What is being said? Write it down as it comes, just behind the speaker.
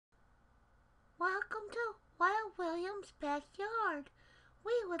William's backyard.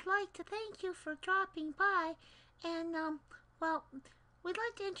 We would like to thank you for dropping by, and, well, we'd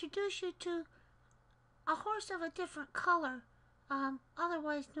like to introduce you to a horse of a different color,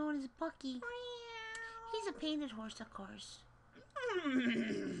 otherwise known as Bucky. He's a painted horse, of course.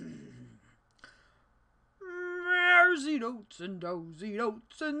 Mares eat oats and does eat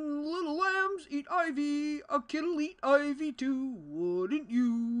oats and little lambs eat ivy. A kid'll eat ivy too, wouldn't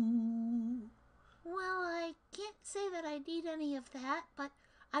you? Well, I can't say that I need any of that, but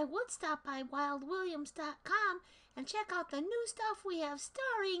I would stop by wildwilliams.com and check out the new stuff we have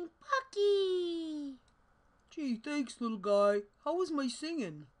starring Bucky. Gee, thanks, little guy. How was my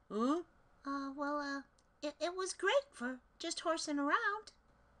singing? Huh? It was great for just horsing around.